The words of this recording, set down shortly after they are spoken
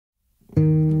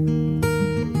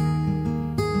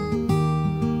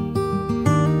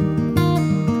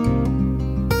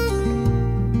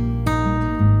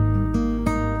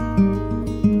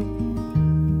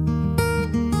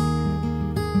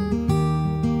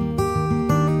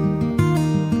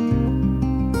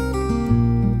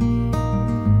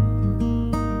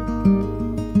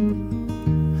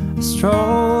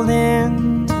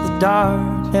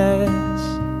darkness.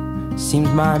 Seems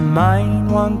my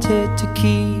mind wanted to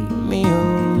keep me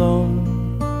alone.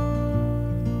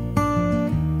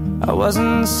 I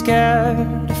wasn't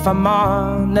scared, if I'm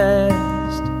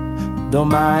honest, though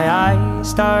my eyes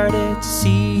started to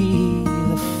see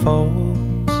the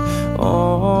foes.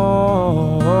 Oh,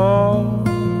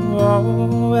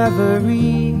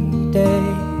 every day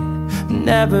and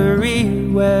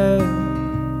everywhere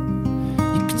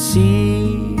you could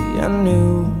see a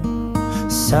new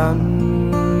sun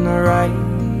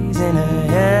rising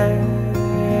ahead,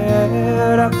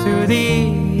 up through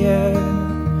the air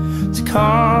to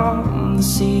calm the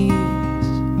seas.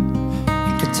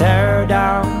 You could tear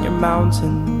down your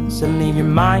mountains and leave your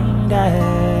mind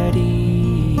at ease.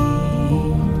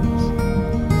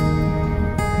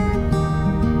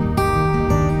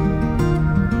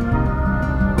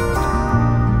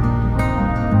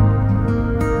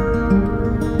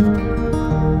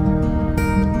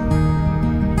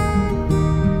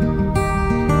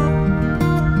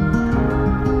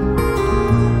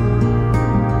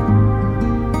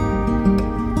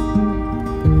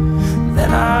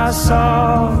 I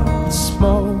saw the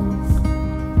smoke,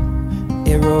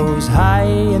 it rose high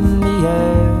in the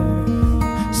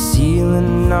air,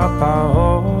 sealing up our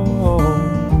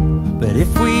home. But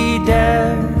if we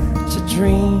dare to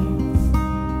dream,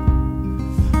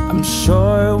 I'm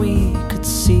sure we could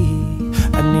see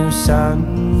a new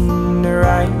sun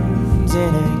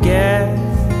rising again,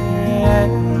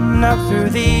 up through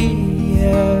the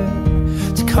air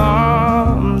to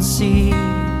calm the seas.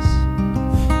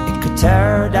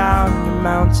 Tear down your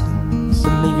mountains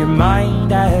and leave your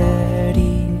mind at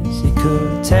ease. It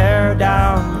could tear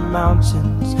down your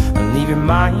mountains and leave your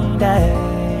mind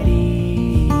at ease.